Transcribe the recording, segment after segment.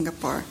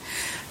Singapore.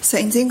 So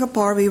in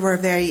Singapore, we were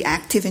very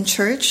active in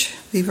church.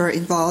 We were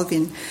involved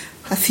in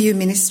a few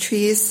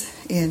ministries,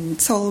 in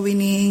soul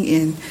winning,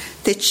 in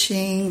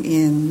teaching,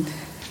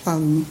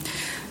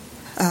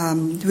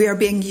 we are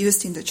being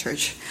used in the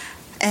church.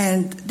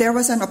 And there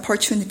was an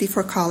opportunity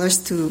for Carlos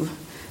to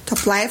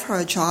apply for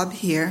a job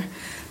here.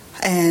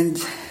 And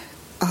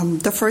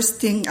the first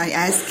thing I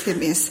asked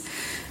him is,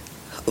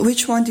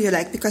 which one do you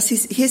like? Because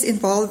he's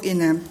involved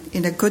in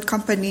a good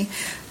company,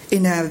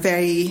 in a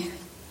very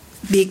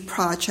big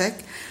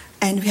project,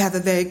 and we have a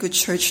very good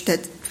church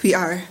that we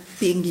are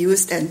being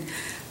used, and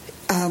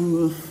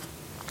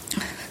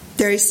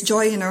there is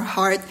joy in our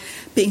heart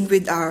being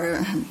with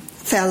our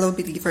fellow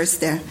believers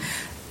there.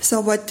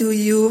 So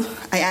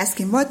I asked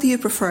him, what do you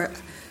prefer?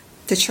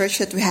 The church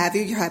that we have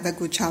here, you have a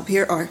good job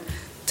here, or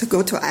to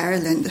go to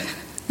Ireland?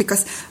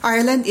 Because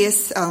Ireland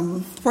is,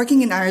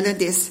 working in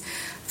Ireland is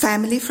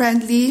family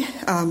friendly.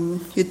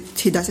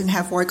 He doesn't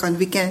have work on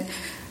weekend,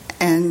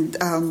 and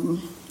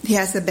he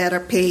has a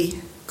better pay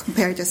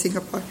compared to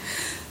Singapore.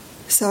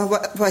 So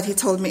what he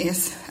told me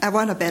is, I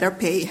want a better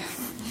pay.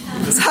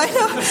 So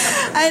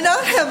I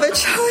don't have a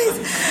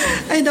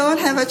choice. I don't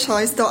have a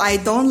choice, though I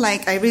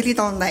really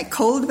don't like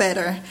cold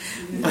weather.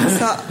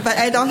 But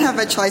I don't have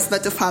a choice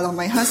but to follow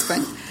my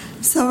husband.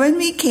 So when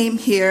we came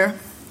here,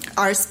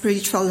 our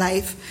spiritual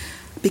life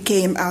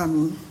became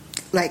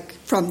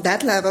from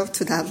that level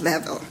to that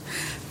level,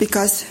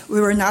 because we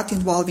were not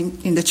involved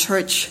in the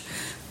church.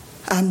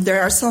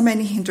 There are so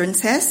many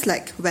hindrances,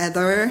 like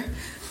weather,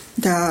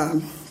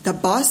 the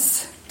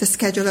bus, the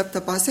schedule of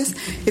the buses.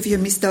 If you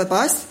miss the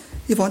bus,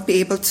 you won't be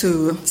able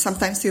to,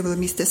 sometimes you will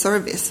miss the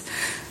service.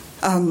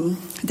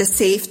 The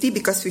safety,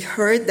 because we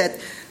heard that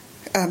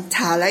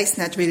Tala is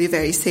not really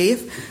very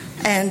safe,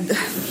 and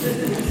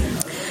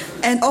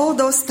all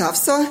those stuff.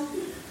 So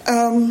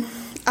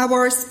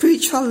our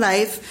spiritual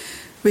life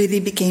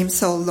really became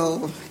so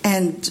low.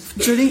 And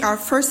during our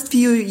first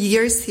few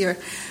years here,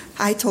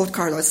 I told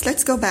Carlos,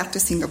 let's go back to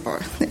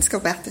Singapore.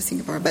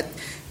 But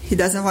he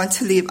doesn't want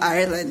to leave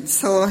Ireland.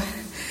 So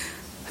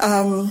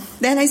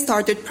then I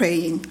started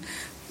praying,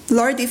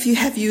 Lord, if you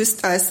have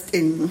used us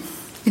in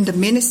the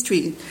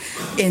ministry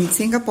in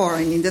Singapore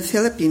and in the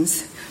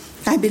Philippines,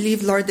 I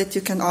believe, Lord, that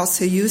you can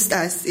also use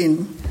us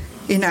in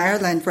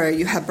Ireland where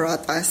you have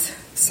brought us.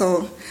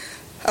 So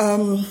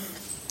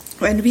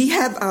when we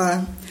have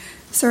a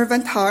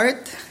servant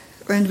heart,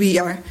 when we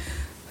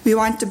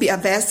want to be a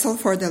vessel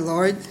for the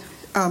Lord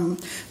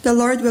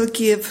will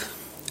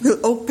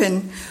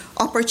open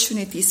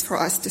opportunities for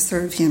us to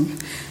serve Him.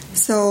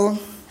 So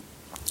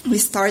we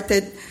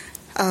started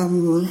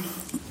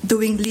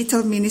doing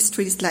little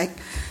ministries like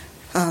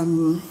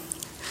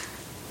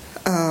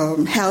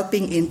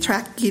helping in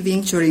tract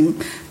giving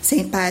during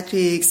St.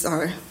 Patrick's,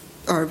 or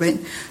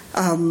when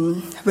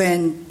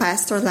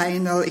Pastor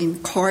Lionel in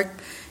Cork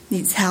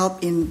needs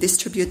help in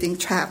distributing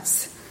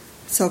tracts.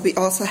 So we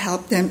also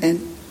help them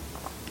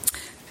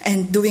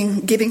and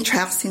giving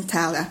tracts in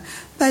Tala.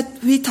 But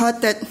we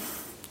thought that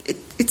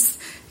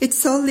it's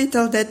so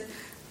little that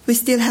we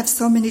still have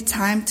so many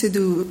time to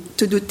do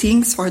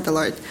things for the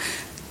Lord.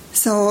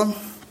 So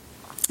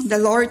the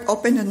Lord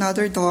opened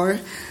another door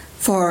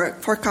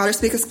for Carlos,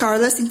 because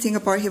Carlos in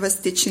Singapore, he was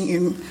teaching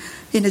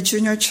in a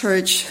junior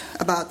church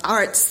about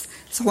arts.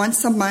 So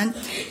once a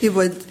month he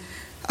would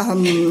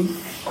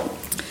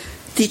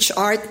teach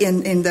art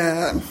in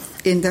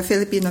the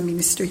Filipino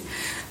ministry.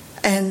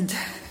 And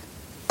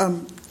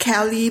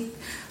Kelly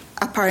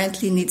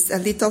apparently needs a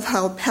little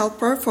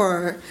helper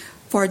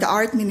for the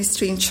art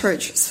ministry in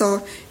church.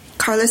 So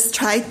Carlos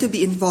tried to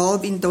be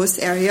involved in those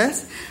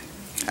areas,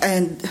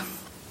 and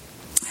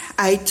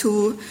I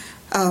too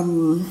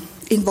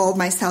involved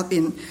myself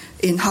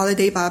in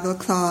Holiday Bible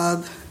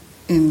Club,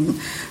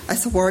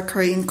 as a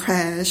worker in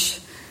Crash.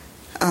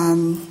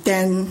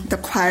 Then the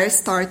choir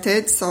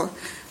started, so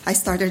I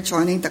started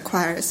joining the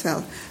choir as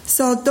well.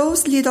 So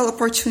those little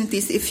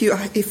opportunities, if you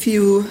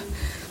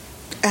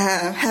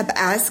have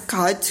asked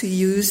God to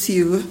use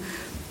you,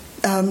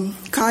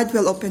 God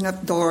will open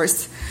up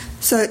doors.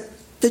 So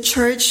the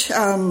church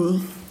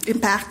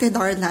impacted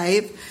our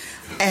life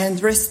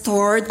and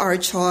restored our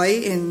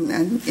joy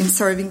in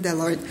serving the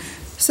Lord.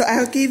 So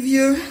I'll give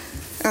you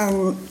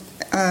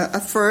a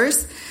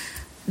verse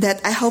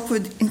that I hope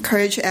would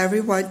encourage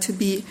everyone to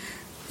be,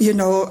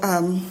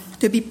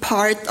 to be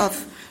part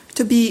of,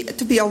 to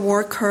be a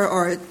worker,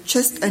 or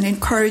just an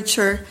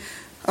encourager,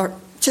 or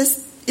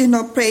just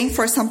praying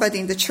for somebody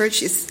in the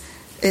church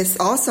is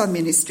also a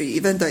ministry,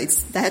 even though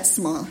it's that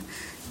small.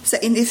 So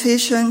in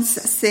Ephesians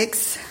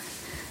 6,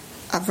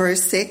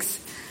 verse 6,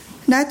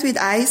 not with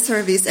eye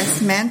service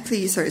as men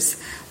pleasers,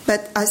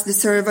 but as the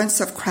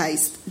servants of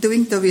Christ,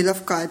 doing the will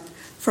of God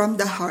from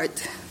the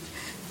heart,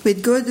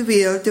 with good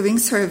will, doing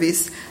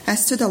service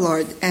as to the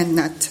Lord and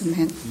not to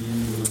men.